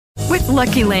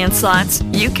Lucky Land Slots,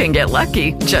 you can get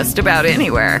lucky just about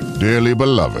anywhere. Dearly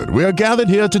beloved, we are gathered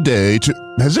here today to...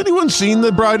 Has anyone seen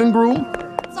the bride and groom?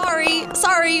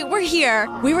 Sorry, we're here.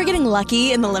 We were getting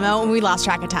lucky in the limo and we lost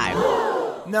track of time.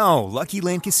 No, Lucky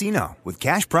Land Casino, with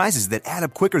cash prizes that add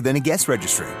up quicker than a guest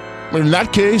registry. In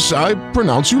that case, I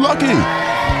pronounce you lucky.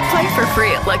 Play for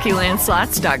free at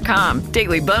LuckyLandSlots.com.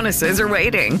 Daily bonuses are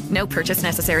waiting. No purchase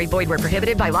necessary. Void where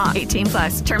prohibited by law.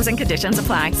 18+. Terms and conditions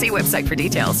apply. See website for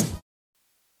details.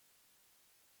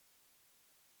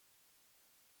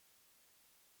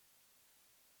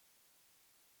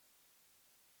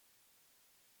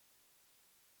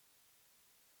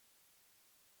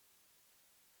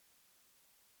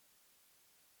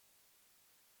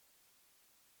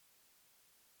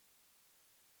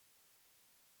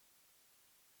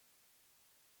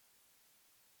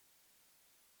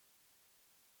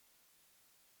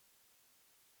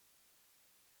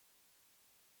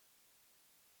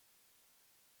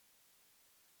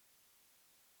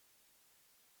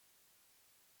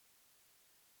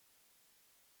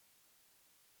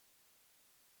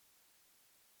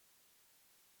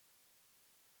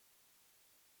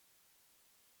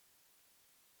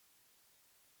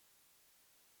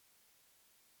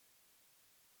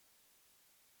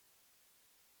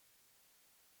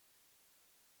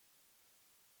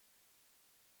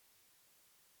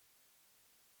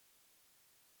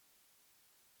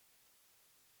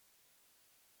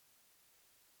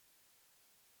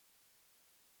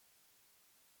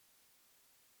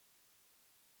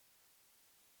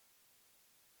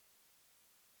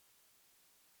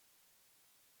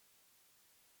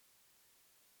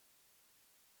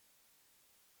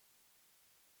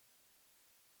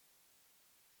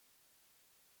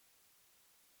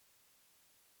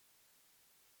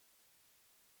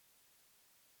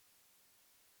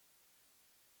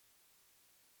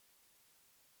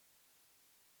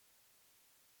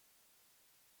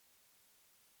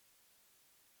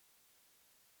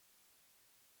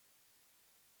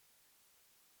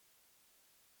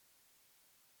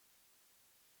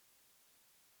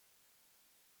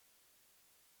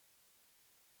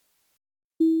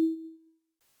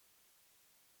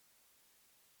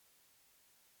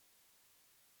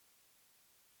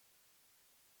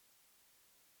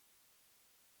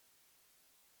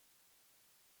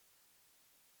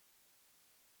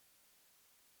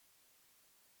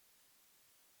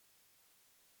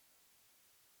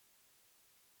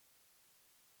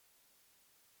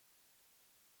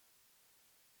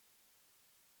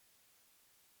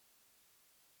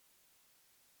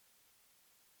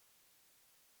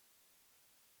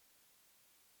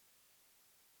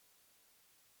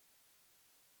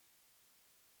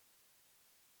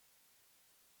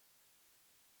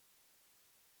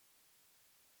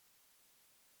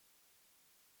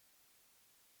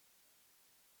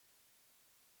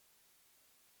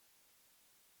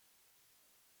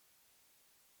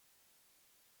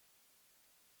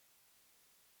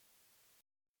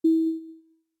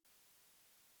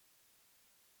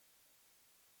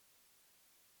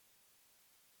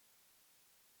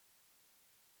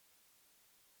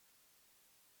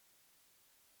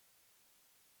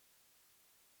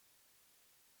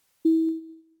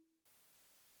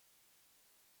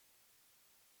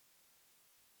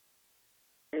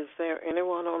 Is there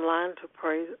anyone online to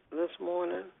pray this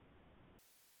morning?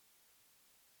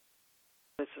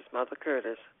 This is Mother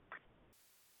Curtis.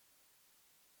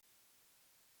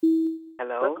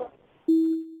 Hello?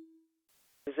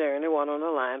 Is there anyone on the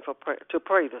line to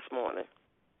pray this morning?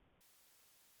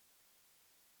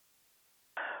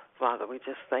 Father, we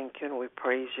just thank you and we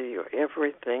praise you. You're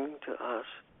everything to us.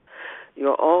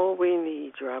 You're all we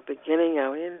need. You're our beginning,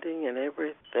 our ending, and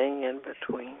everything in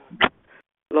between.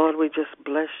 Lord, we just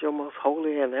bless your most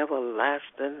holy and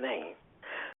everlasting name.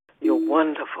 You're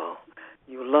wonderful.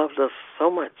 You loved us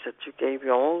so much that you gave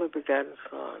your only begotten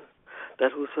Son,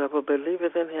 that whosoever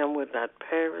believeth in him would not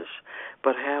perish,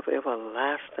 but have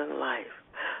everlasting life.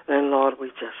 And Lord, we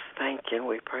just thank you and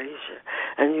we praise you.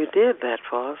 And you did that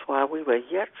for us while we were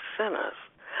yet sinners.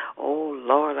 Oh,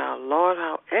 Lord,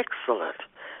 how excellent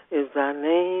is thy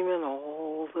name in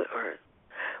all the earth.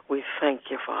 We thank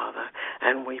you, Father,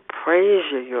 and we praise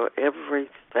you. You're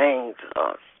everything to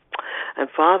us. And,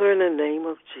 Father, in the name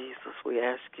of Jesus, we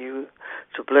ask you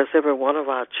to bless every one of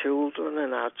our children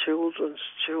and our children's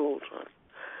children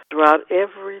throughout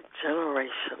every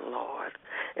generation, Lord,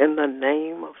 in the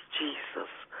name of Jesus.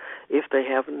 If they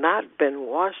have not been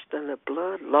washed in the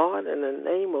blood, Lord, in the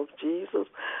name of Jesus,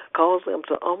 cause them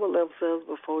to humble themselves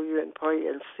before you and pray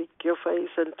and seek your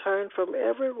face and turn from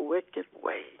every wicked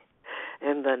way.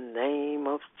 In the name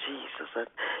of Jesus, and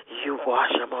you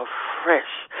wash them afresh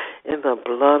in the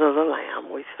blood of the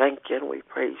Lamb. We thank you and we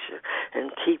praise you.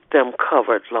 And keep them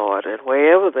covered, Lord, and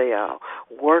wherever they are,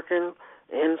 working,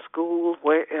 in school,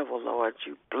 wherever, Lord,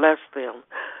 you bless them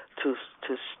to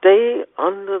stay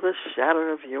under the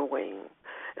shadow of your wing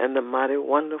in the mighty,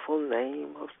 wonderful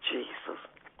name of Jesus.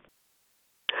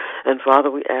 And,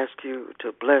 Father, we ask you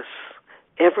to bless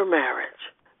every marriage.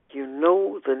 You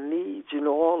know the needs. You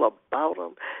know all about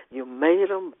them. You made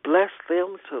them. Bless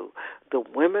them to the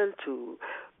women to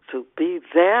be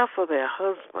there for their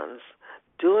husbands,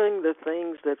 doing the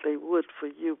things that they would for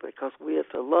you, because we are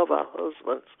to love our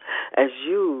husbands as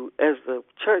the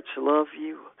church love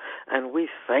you. And we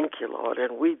thank you, Lord,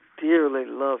 and we dearly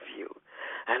love you,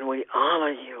 and we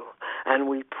honor you, and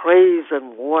we praise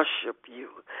and worship you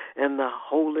in the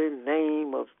holy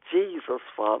name of Jesus,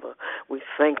 Father. We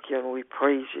thank you and we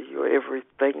praise you. You're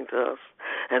everything to us.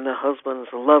 And the husbands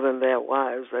loving their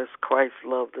wives as Christ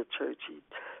loved the church. He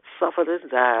suffered and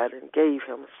died and gave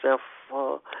himself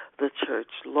for the church.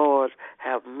 Lord,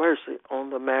 have mercy on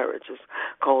the marriages.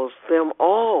 Cause them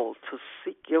all to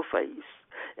seek your face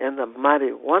in the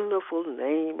mighty, wonderful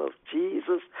name of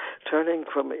Jesus, turning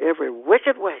from every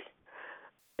wicked way.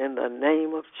 In the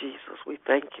name of Jesus, we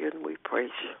thank you and we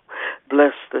praise you.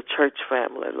 Bless the church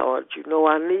family, Lord. You know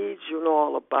our needs. You know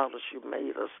all about us. You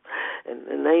made us. In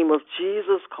the name of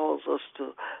Jesus, cause us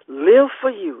to live for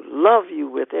you, love you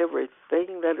with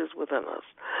everything that is within us,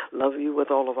 love you with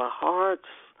all of our hearts,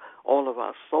 all of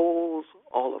our souls,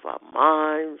 all of our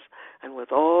minds, and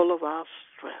with all of our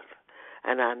strength.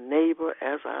 And our neighbor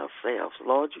as ourselves.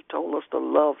 Lord, you told us to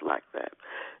love like that.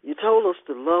 You told us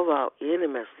to love our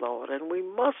enemies, Lord, and we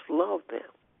must love them.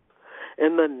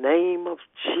 In the name of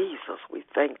Jesus, we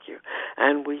thank you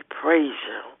and we praise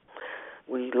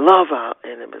you. We love our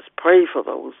enemies. Pray for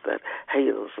those that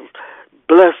hate us.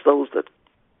 Bless those that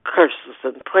curse us,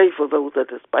 and pray for those that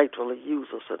despitefully use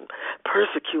us and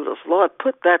persecute us. Lord,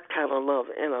 put that kind of love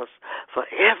in us for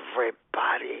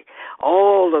everybody,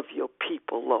 all of your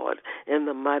people, Lord, in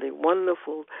the mighty,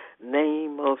 wonderful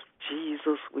name of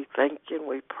Jesus. We thank you and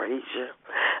we praise you.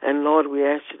 And, Lord, we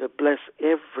ask you to bless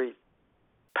every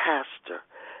pastor,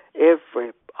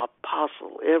 every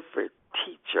apostle, every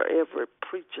teacher, every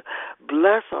preacher.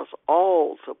 Bless us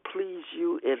all to please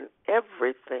you in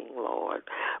everything, Lord.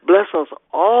 Bless us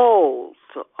all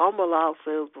to humble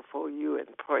ourselves before you and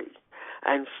pray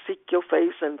and seek your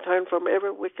face and turn from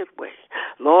every wicked way.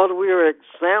 Lord, we are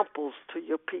examples to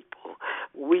your people.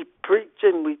 We preach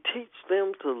and we teach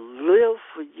them to live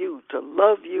for you, to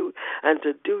love you, and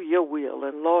to do your will.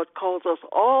 And, Lord, cause us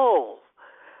all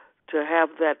to have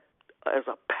that as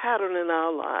a pattern in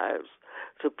our lives,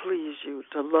 to please you,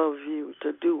 to love you,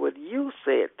 to do what you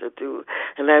said to do.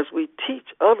 And as we teach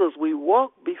others, we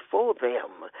walk before them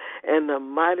in the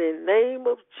mighty name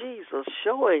of Jesus,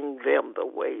 showing them the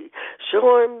way,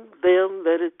 showing them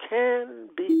that it can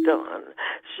be done,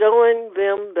 showing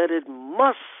them that it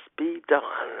must be done.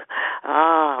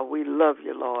 We love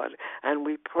you, Lord, and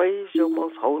we praise your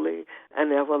most holy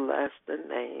and everlasting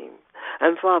name.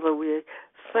 And, Father, we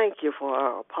thank you for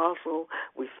our apostle.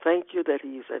 We thank you that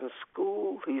he's in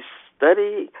school. He's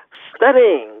studying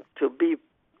to be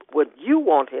what you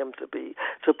want him to be,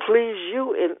 to please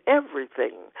you in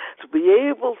everything, to be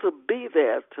able to be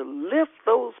there, to lift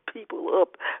those people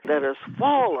up that has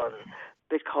fallen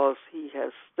because he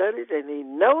has studied and he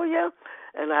knows you.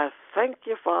 And I thank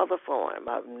you, Father, for him.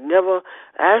 I've never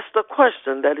asked a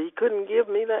question that he couldn't give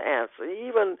me the answer.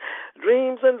 Even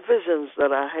dreams and visions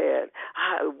that I had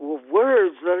were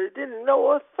words that I didn't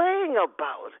know a thing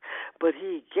about. But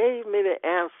he gave me the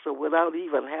answer without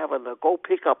even having to go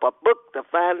pick up a book to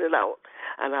find it out.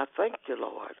 And I thank you,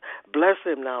 Lord. Bless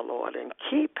him now, Lord, and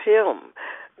keep him.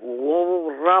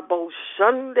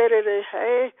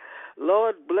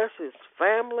 Lord, bless his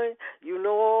family. You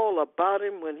know all about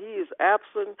him. When he is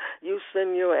absent, you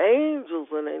send your angels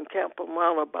and encamp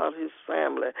around about his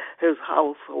family, his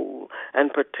household,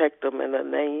 and protect them in the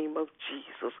name of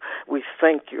Jesus. We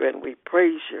thank you and we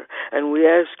praise you, and we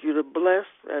ask you to bless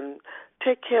and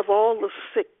take care of all the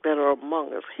sick that are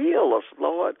among us. Heal us,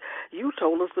 Lord. You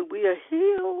told us that we are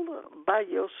healed by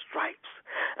your stripes.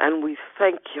 And we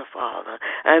thank you, Father.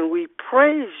 And we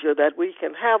praise you that we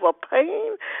can have a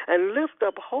pain and lift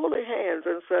up holy hands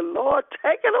and say, Lord,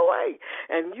 take it away.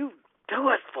 And you do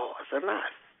it for us. And I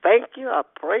thank you. I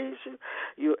praise you.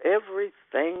 You're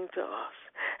everything to us.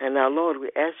 And now, Lord,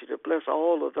 we ask you to bless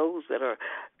all of those that are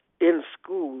in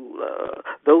school,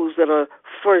 those that are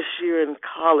first year in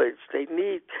college. They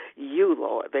need you,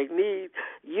 Lord. They need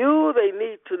you. They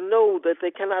need to know that they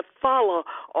cannot follow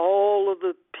all of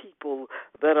the people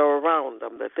that are around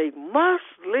them, that they must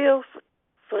live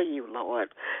for you, Lord,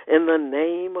 in the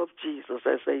name of Jesus.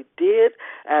 As they did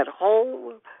at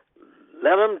home,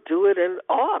 let them do it and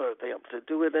order them to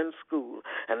do it in school.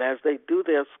 And as they do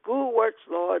their schoolworks,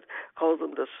 Lord, cause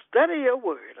them to study your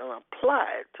word and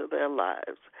apply it to their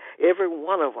lives. Every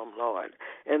one of them, Lord,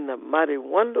 in the mighty,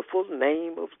 wonderful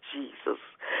name of Jesus.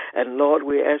 And, Lord,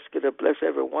 we ask you to bless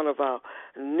every one of our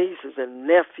nieces and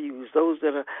nephews, those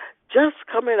that are just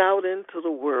coming out into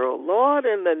the world. Lord,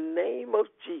 in the name of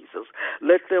Jesus,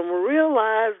 let them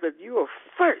realize that you are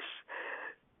first,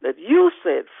 that you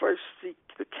said first seek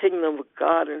the kingdom of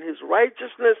God and his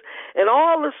righteousness, and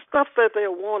all the stuff that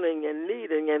they're wanting and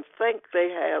needing and think they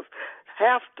have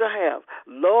to have.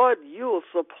 Lord, you will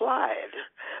supply it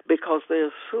because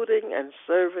they're suiting and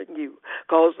serving you.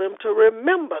 Cause them to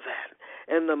remember that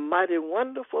in the mighty,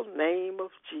 wonderful name of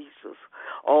Jesus.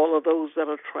 All of those that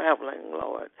are traveling,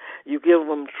 Lord, you give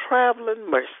them traveling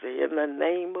mercy in the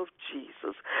name of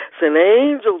Jesus. Send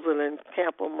angels and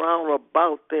encamp them round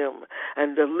about them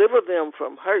and deliver them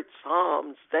from hurts,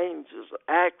 harms, dangers,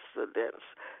 accidents,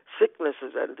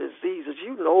 sicknesses and diseases.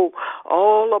 You know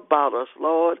all about us,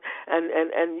 Lord, and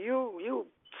you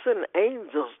send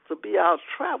angels to be our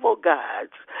travel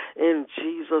guides. In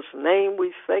Jesus' name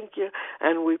we thank you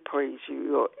and we praise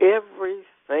you. You're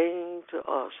everything to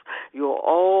us. You're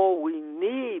all we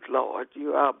need, Lord.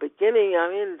 You are our beginning,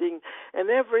 our ending, and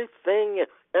everything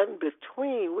in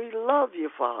between. We love you,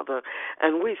 Father,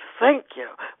 and we thank you.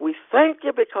 We thank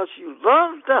you because you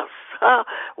loved us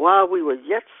while we were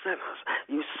yet sinners.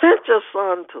 You sent your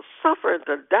Son to suffer and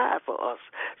to die for us,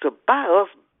 to buy us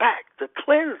back, to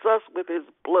cleanse us with his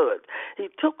blood. He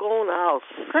took on our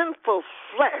sinful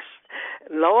flesh,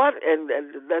 Lord, and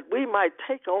that we might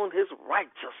take on his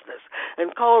righteousness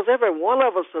and cause every one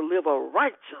of us to live a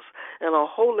righteous and a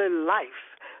holy life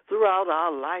throughout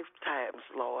our lifetimes,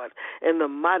 Lord. In the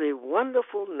mighty,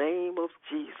 wonderful name of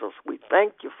Jesus, we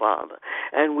thank you, Father,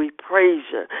 and we praise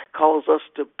you. Cause us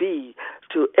to be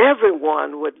to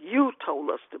everyone what you told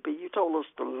us to be. You told us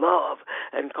to love,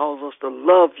 and cause us to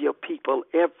love your people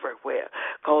everywhere.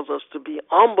 Cause us to be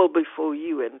humble before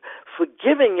you and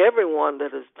forgiving everyone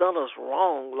that has done us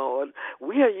wrong, Lord.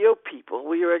 We are your people.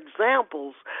 We are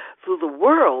examples through the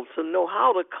world to know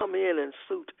how to come in and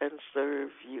suit and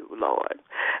serve you, Lord.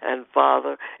 And,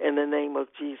 Father, in the name of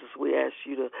Jesus, we ask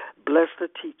you to bless the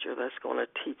teacher that's going to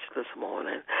teach this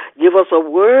morning. Give us a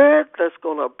word that's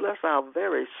going to bless our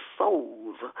very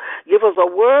souls. Give us a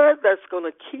word that's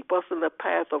going to keep us in the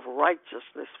path of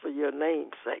righteousness for your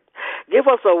name's sake. Give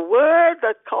us a word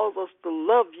that calls us to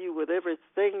love you with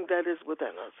everything that is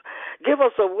within us. Give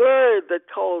us a word that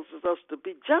causes us to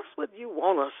be just what you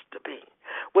want us to be.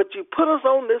 What you put us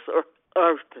on this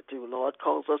earth to do, Lord,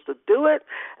 calls us to do it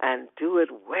and do it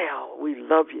well. We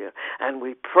love you and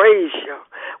we praise you.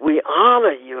 We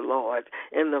honor you, Lord,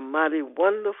 in the mighty,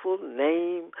 wonderful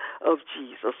name of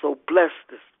Jesus. So bless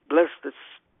this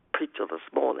preacher this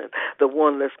morning, the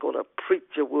one that's going to preach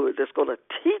your word, that's going to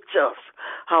teach us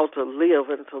how to live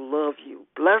and to love you.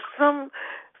 Bless them,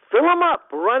 fill them up,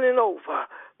 running over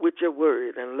with your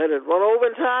word, and let it run over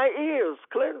into our ears,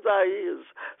 cleanse our ears,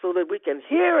 so that we can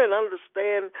hear and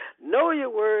understand, know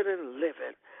your word, and live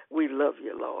it. We love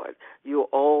you, Lord. You're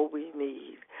all we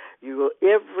need. You are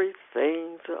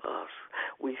everything to us.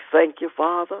 We thank you,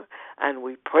 Father, and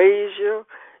we praise you.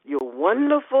 You're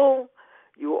wonderful.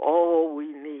 You're all we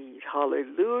need.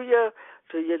 Hallelujah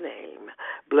to your name.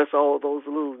 Bless all those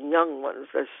little young ones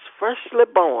that's freshly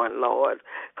born, Lord.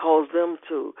 Cause them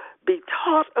to be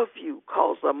taught of you.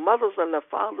 Cause the mothers and the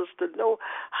fathers to know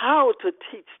how to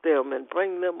teach them and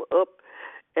bring them up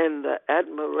in the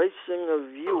admiration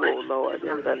of you, O Lord.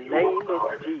 In the name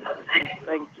of Jesus, we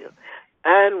thank you.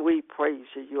 And we praise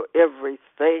you. You're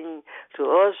everything to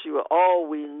us. You are all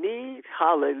we need.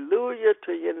 Hallelujah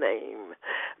to your name.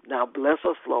 Now bless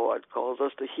us, Lord. Cause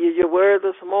us to hear your word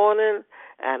this morning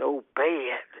and obey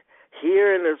it.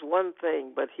 Hearing is one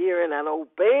thing, but hearing and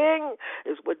obeying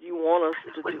is what you want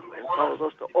us to do, and cause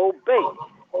us to obey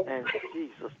in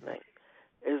Jesus' name.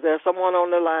 Is there someone on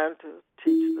the line to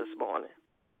teach this morning?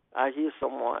 I hear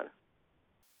someone.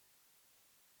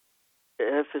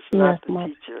 If it's not the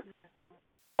teacher.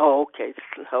 Oh, okay.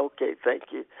 Okay, thank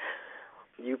you.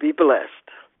 You be blessed.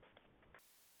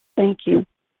 Thank you.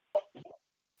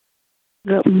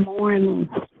 Good morning.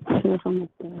 I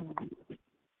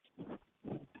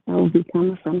will be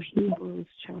coming from Hebrews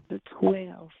chapter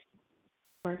 12,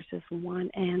 verses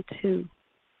 1 and 2.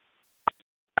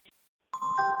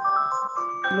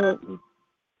 Lord, we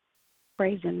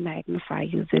praise and magnify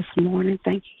you this morning.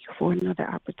 Thank you for another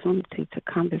opportunity to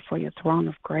come before your throne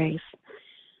of grace,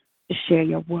 to share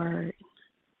your word,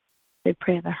 to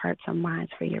pray the hearts and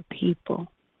minds for your people.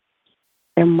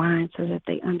 their minds so that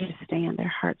they understand,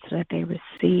 their hearts so that they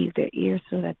receive, their ears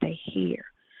so that they hear,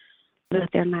 so that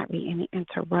there not be any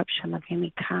interruption of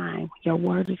any kind. Your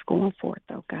word is going forth,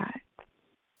 oh God,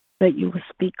 that you will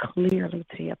speak clearly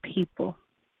to your people,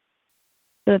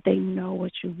 so that they know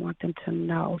what you want them to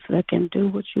know, so they can do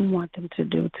what you want them to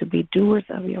do, to be doers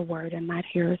of your word and not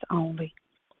hearers only.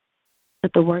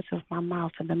 Let the words of my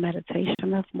mouth and the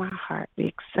meditation of my heart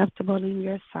be acceptable in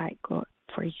your sight, God,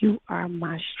 for you are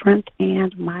my strength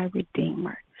and my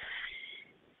redeemer.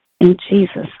 In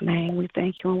Jesus' name, we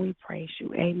thank you and we praise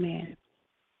you. Amen.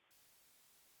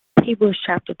 Hebrews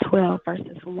chapter 12,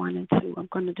 verses 1 and 2. I'm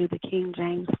going to do the King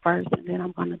James first, and then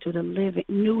I'm going to do the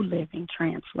New Living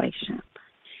Translation.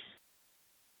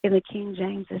 In the King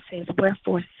James, it says,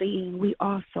 wherefore, seeing we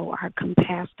also are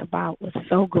compassed about with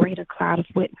so great a cloud of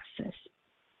witnesses,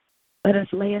 let us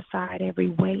lay aside every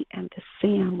weight and the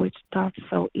sin which doth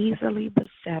so easily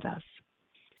beset us,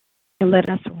 and let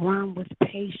us run with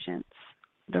patience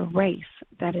the race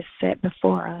that is set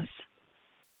before us,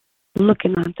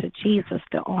 looking unto Jesus,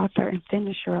 the author and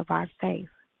finisher of our faith,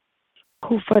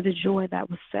 who for the joy that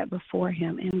was set before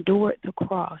him endured the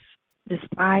cross,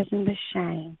 despising the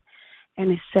shame,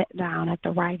 and is set down at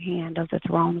the right hand of the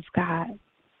throne of God.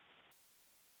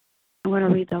 I'm going to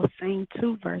read those same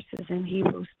two verses in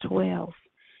Hebrews 12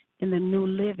 in the New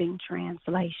Living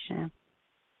Translation.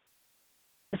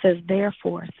 It says,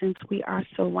 therefore, since we are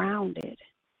surrounded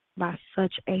by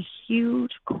such a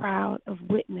huge crowd of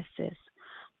witnesses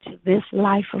to this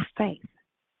life of faith,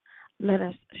 let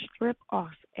us strip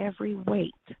off every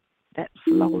weight that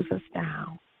slows us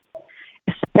down,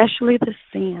 especially the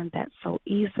sin that so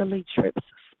easily trips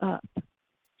us up,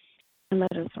 and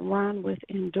let us run with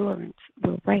endurance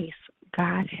the race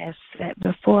God has set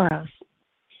before us.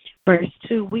 Verse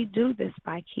 2, we do this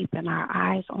by keeping our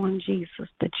eyes on Jesus,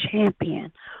 the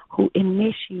champion who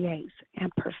initiates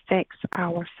and perfects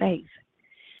our faith.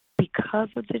 Because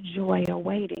of the joy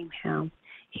awaiting him,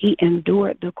 he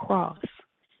endured the cross,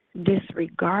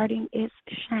 disregarding its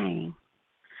shame.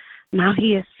 Now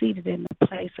he is seated in the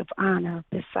place of honor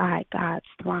beside God's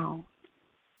throne.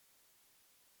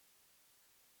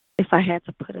 If I had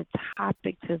to put a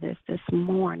topic to this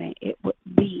morning, it would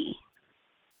be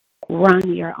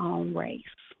run your own race.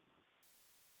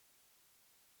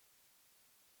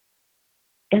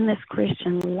 In this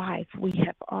Christian life, we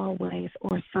have always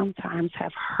or sometimes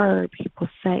have heard people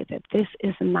say that this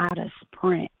is not a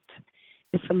sprint,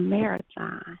 it's a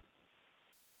marathon.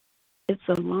 It's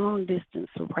a long distance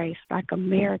race. Like a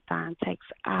marathon takes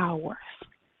hours.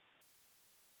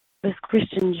 This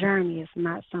Christian journey is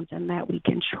not something that we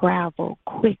can travel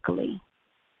quickly.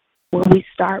 When we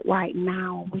start right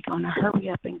now, we're going to hurry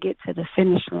up and get to the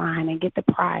finish line and get the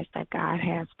prize that God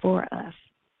has for us.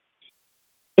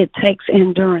 It takes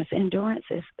endurance. Endurance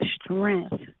is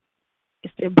strength.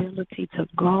 It's the ability to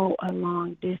go a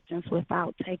long distance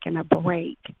without taking a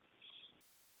break.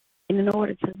 And in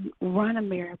order to run a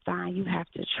marathon, you have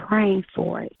to train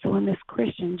for it. So in this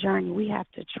Christian journey, we have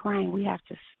to train, we have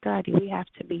to study, we have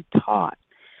to be taught,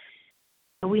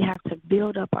 and we have to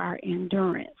build up our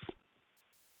endurance.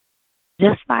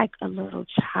 Just like a little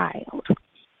child,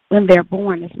 when they're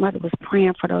born, his mother was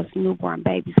praying for those newborn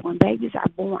babies. When babies are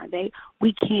born,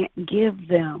 we can't give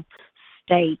them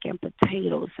steak and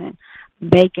potatoes and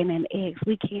bacon and eggs.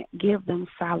 We can't give them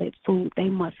solid food. They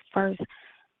must first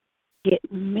get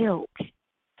milk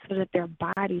so that their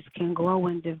bodies can grow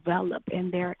and develop,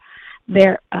 and their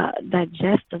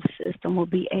digestive system will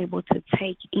be able to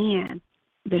take in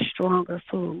the stronger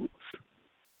foods.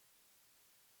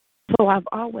 So I've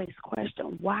always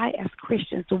questioned, why as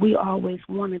Christians do we always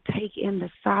want to take in the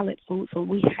solid foods when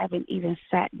we haven't even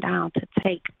sat down to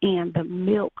take in the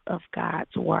milk of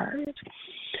God's word?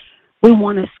 We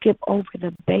want to skip over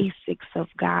the basics of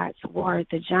God's word,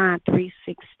 the John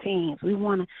 3:16. We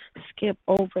want to skip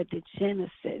over the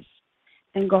Genesis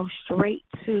and go straight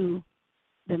to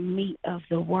the meat of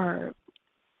the word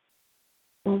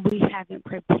when we haven't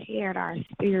prepared our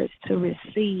spirits to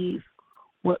receive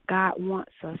what God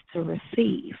wants us to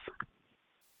receive.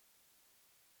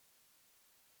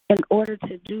 In order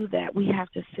to do that, we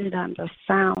have to sit under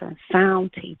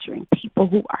sound teaching, people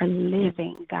who are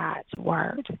living God's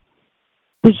word.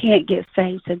 We can't get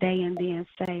saved today and then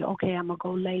say, okay, I'm going to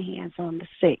go lay hands on the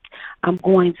sick. I'm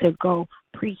going to go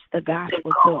preach the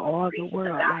gospel to all the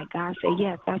world. Like God said,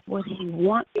 yes, that's what he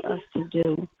wants us to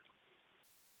do.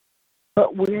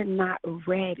 But we're not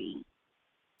ready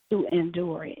to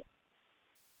endure it.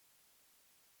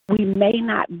 We may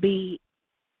not be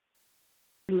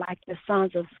like the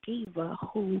sons of Sceva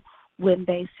who, when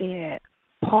they said,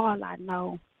 Paul, I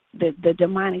know the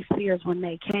demonic spirits, when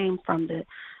they came from the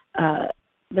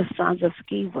the sons of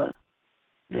Sceva,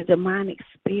 the demonic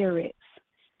spirits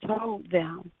told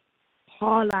them,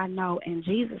 Paul I know and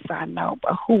Jesus I know,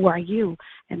 but who are you?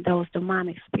 And those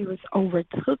demonic spirits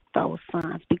overtook those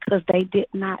sons because they did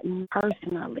not know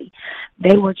personally.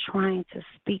 They were trying to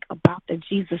speak about the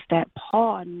Jesus that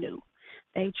Paul knew.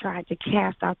 They tried to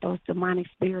cast out those demonic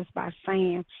spirits by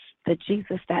saying the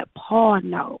Jesus that Paul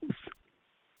knows.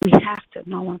 We have to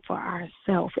know him for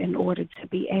ourselves in order to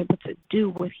be able to do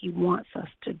what he wants us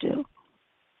to do.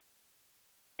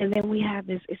 And then we have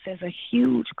this, it says a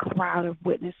huge cloud of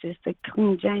witnesses. The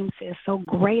King James says so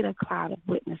great a cloud of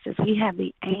witnesses. We have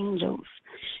the angels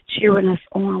cheering us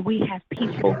on. We have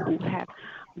people who have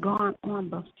gone on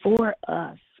before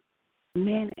us,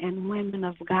 men and women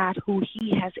of God who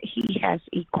he has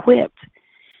equipped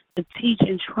to teach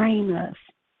and train us,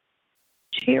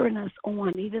 cheering us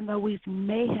on, even though we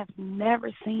may have never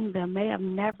seen them, may have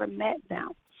never met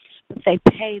them. But they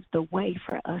paved the way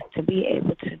for us to be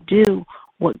able to do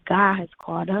what God has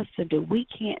called us to do. We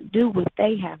can't do what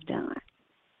they have done.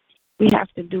 We have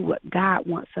to do what God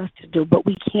wants us to do, but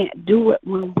we can't do it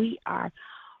when we are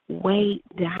weighed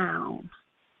down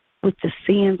with the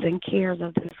sins and cares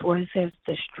of this world. It says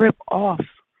to strip off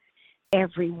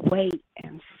every weight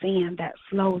and sin that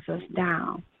slows us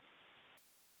down.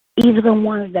 Even the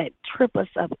ones that trip us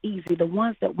up easy, the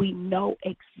ones that we know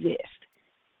exist,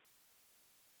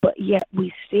 but yet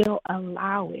we still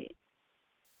allow it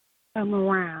to come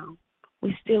around.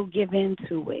 We still give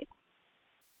into it.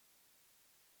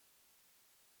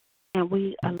 And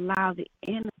we allow the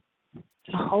enemy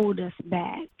to hold us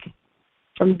back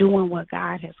from doing what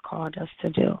God has called us to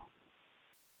do.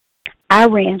 I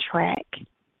ran track,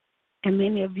 and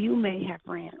many of you may have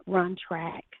run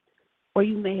track, or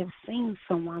you may have seen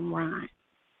someone run.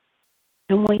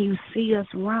 And when you see us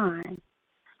run,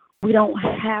 we don't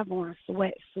have on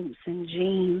sweatsuits and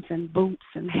jeans and boots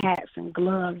and hats and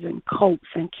gloves and coats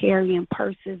and carrying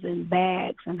purses and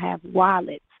bags and have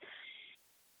wallets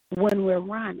when we're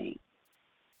running.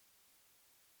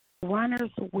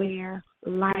 Runners wear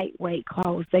lightweight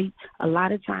clothes. They a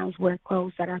lot of times wear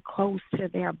clothes that are close to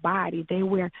their body. They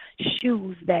wear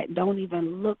shoes that don't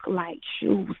even look like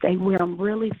shoes. They wear them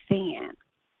really thin.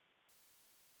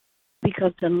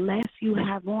 Because the less you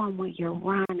have on when you're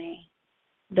running,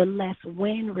 the less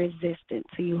wind resistance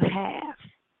you have,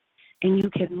 and you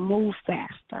can move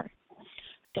faster.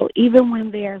 So even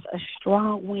when there's a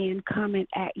strong wind coming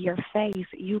at your face,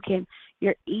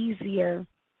 you're easier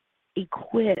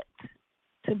equipped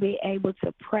to be able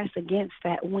to press against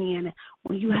that wind.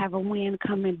 When you have a wind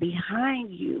coming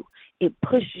behind you, it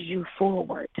pushes you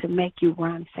forward to make you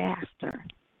run faster.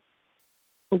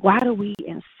 Why do we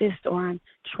insist on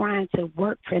trying to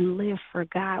work and live for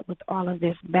God with all of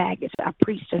this baggage? I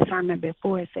preached a sermon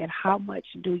before. It said, how much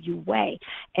do you weigh?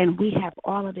 And we have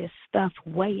all of this stuff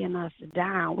weighing us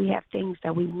down. We have things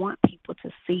that we want people to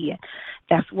see.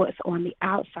 That's what's on the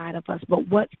outside of us. But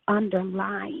what's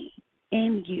underlying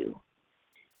in you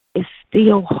is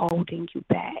still holding you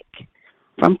back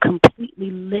from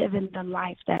completely living the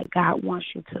life that God wants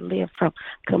you to live, from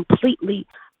completely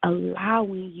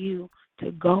allowing you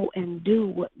to go and do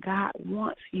what God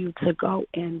wants you to go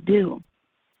and do.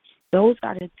 Those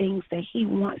are the things that he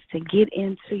wants to get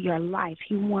into your life.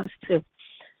 He wants to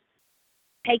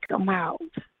take them out.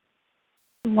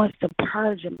 He wants to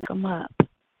purge them up.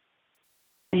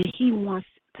 And he wants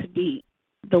to be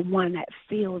the one that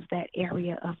fills that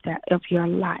area of your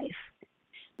life.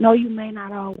 No, you may not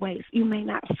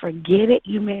forget it.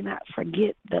 You may not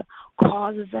forget the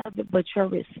causes of it, but your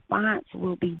response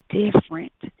will be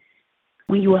different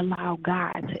when you allow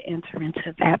God to enter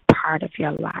into that part of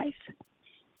your life.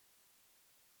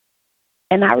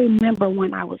 And I remember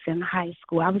when I was in high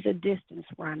school, I was a distance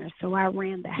runner, so I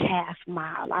ran the half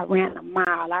mile, I ran a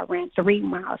mile, I ran 3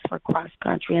 miles for cross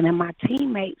country, and then my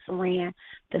teammates ran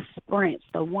the sprints,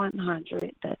 the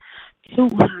 100, the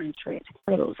 200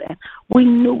 hurdles, and we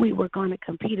knew we were going to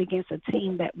compete against a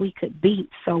team that we could beat,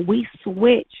 so we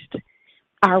switched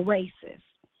our races.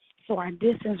 So our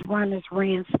distance runners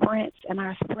ran sprints and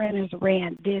our sprinters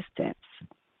ran distance.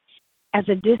 As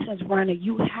a distance runner,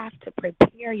 you have to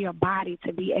prepare your body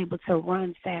to be able to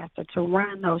run faster, to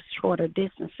run those shorter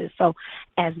distances. So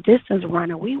as distance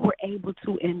runner, we were able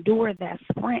to endure that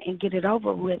sprint and get it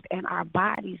over with, and our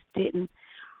bodies didn't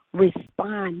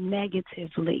respond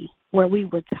negatively where we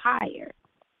were tired.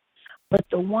 But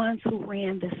the ones who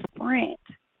ran the sprint,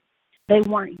 they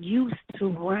weren't used to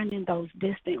running those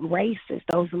distant races,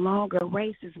 those longer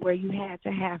races where you had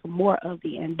to have more of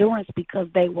the endurance because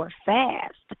they were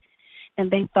fast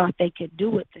and they thought they could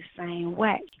do it the same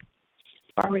way.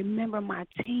 So I remember my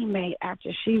teammate,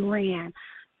 after she ran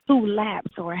 2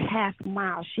 laps or a half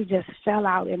mile. She just fell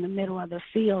out in the middle of the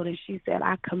field, and she said,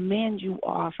 I commend you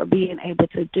all for being able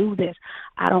to do this.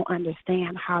 I don't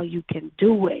understand how you can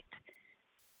do it.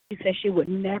 She said she would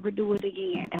never do it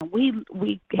again. And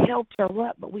we helped her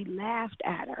up, but we laughed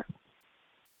at her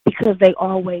because they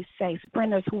always say,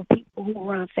 people who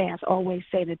run fast always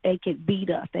say that they can beat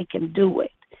us, they can do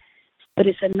it. But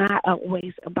it's not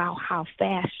always about how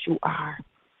fast you are,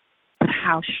 but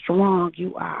how strong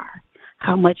you are,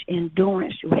 how much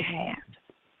endurance you have.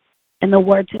 And the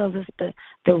word tells us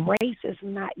the race is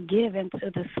not given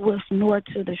to the swift nor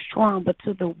to the strong, but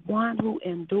to the one who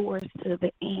endures to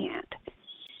the end.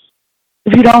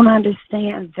 If you don't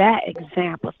understand that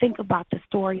example, think about the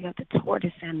story of the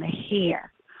tortoise and the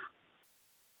hare,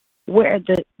 where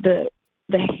the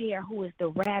hare, who is the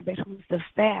rabbit, who's the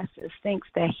fastest, thinks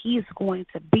that he's going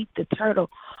to beat the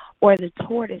turtle or the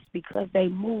tortoise because they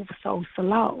move so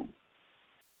slow.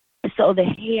 And so the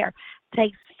hare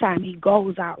takes time. He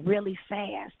goes out really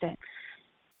fast, and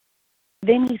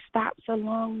then he stops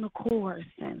along the course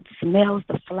and smells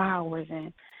the flowers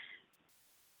and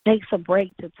takes a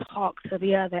break to talk to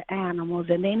the other animals,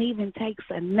 and then even takes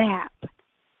a nap.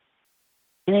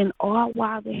 And then all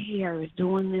while the hare is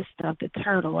doing this stuff, the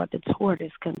turtle or the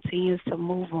tortoise continues to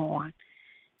move on.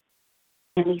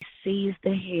 And he sees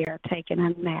the hare taking a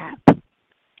nap.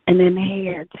 And then the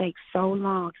hare takes so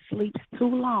long, sleeps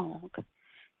too long,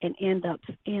 and ends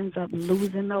up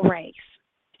losing the race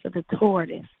to the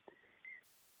tortoise,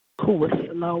 who was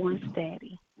slow and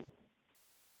steady.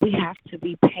 We have to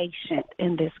be patient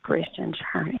in this Christian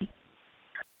journey.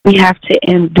 We have to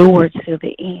endure to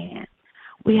the end.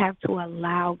 We have to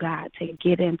allow God to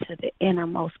get into the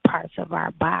innermost parts of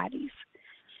our bodies,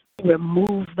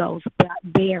 remove those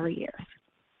barriers,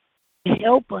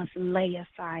 help us lay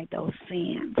aside those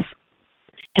sins.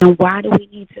 And why do we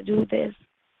need to do this?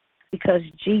 Because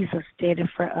Jesus did it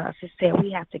for us. He said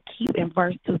we have to keep, in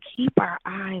verse 2, keep our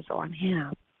eyes on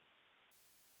him.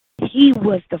 He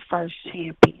was the first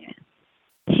champion.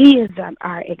 He is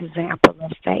our example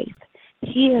of faith.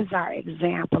 He is our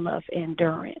example of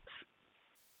endurance.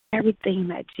 Everything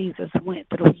that Jesus went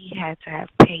through, he had to have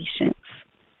patience.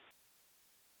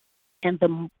 And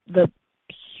the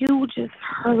hugest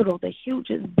hurdle, the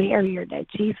hugest barrier that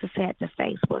Jesus had to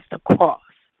face was the cross,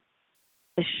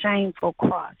 the shameful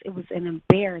cross. It was an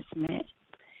embarrassment.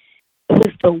 It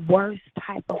was the worst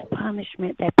type of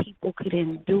punishment that people could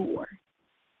endure.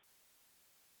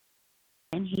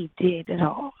 And he did it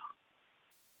all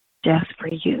just for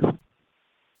you.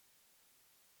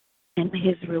 And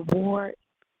his reward,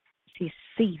 he's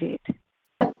seated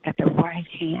at the right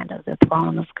hand of the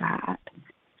throne of God.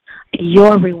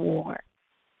 Your reward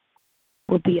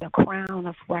will be a crown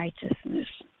of righteousness.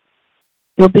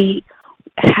 You'll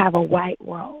have a white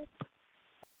robe,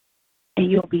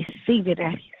 and you'll be seated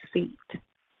at his feet.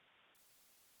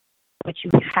 But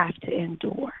you have to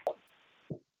endure.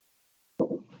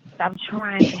 I'm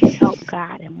trying to help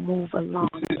God and move along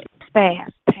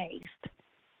fast-paced.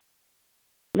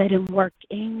 Let him work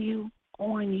in you,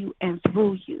 on you, and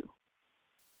through you,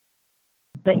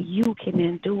 that you can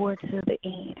endure to the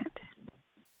end.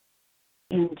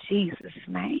 In Jesus'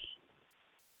 name.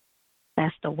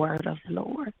 That's the word of the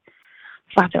Lord.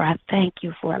 Father, I thank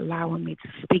you for allowing me to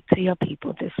speak to your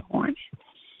people this morning.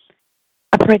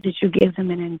 I pray that you give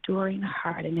them an enduring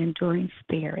heart, an enduring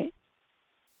spirit,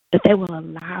 that they will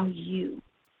allow you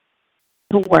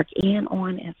to work in,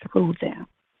 on, and through them,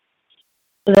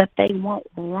 so that they won't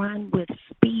run with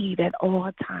speed at all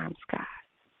times, God,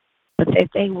 but that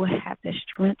they will have the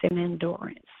strength and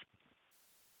endurance,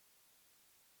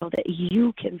 so that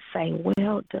you can say,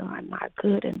 well done, my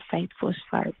good and faithful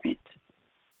servant.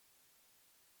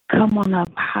 Come on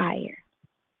up higher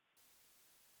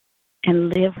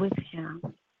and live with him.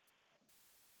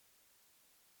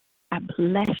 I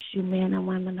bless you, men and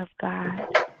women of God.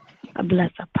 I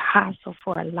bless Apostle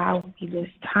for allowing me this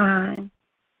time.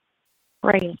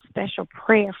 Pray a special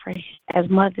prayer for him. As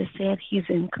Mother said, he's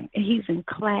in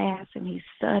class and he's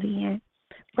studying.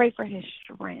 Pray for his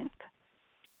strength.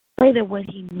 Pray that what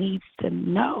he needs to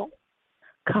know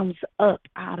comes up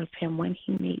out of him when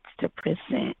he needs to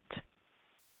present.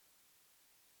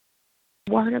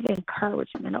 Word of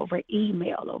encouragement over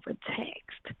email, over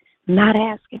text, not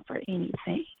asking for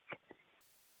anything,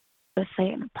 but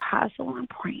saying, Apostle, I'm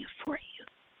praying for you.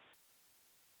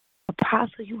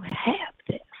 Apostle, you have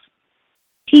this.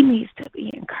 He needs to be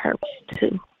encouraged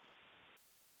too.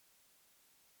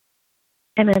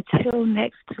 And until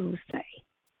next Tuesday,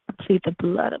 I plead the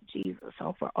blood of Jesus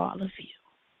over all of you,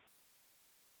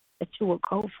 that you will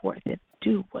go forth and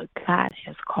do what God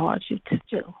has called you to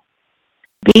do.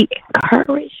 Be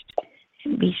encouraged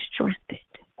and be strengthened.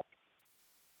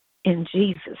 In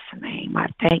Jesus' name, I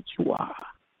thank you all.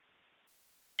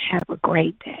 Have a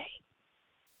great day.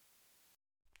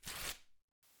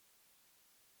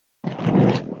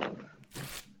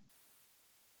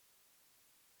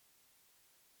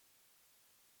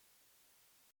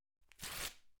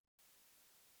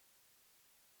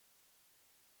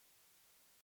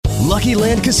 Lucky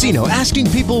Land Casino, asking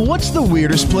people, what's the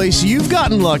weirdest place you've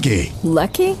gotten lucky?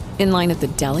 Lucky? In line at the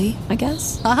deli, I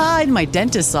guess? Aha, in my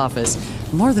dentist's office.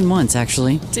 More than once,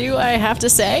 actually. Do I have to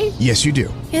say? Yes, you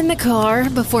do. In the car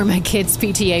before my kids'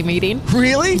 PTA meeting.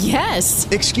 Really? Yes.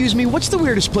 Excuse me, what's the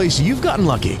weirdest place you've gotten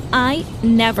lucky? I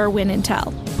never win and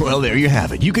tell. Well, there you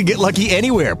have it. You can get lucky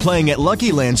anywhere, playing at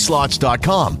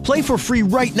LuckyLandSlots.com. Play for free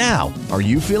right now. Are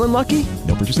you feeling lucky?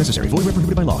 No purchase necessary. Void where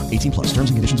prohibited by law. 18+.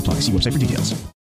 Terms and conditions apply. See website for details.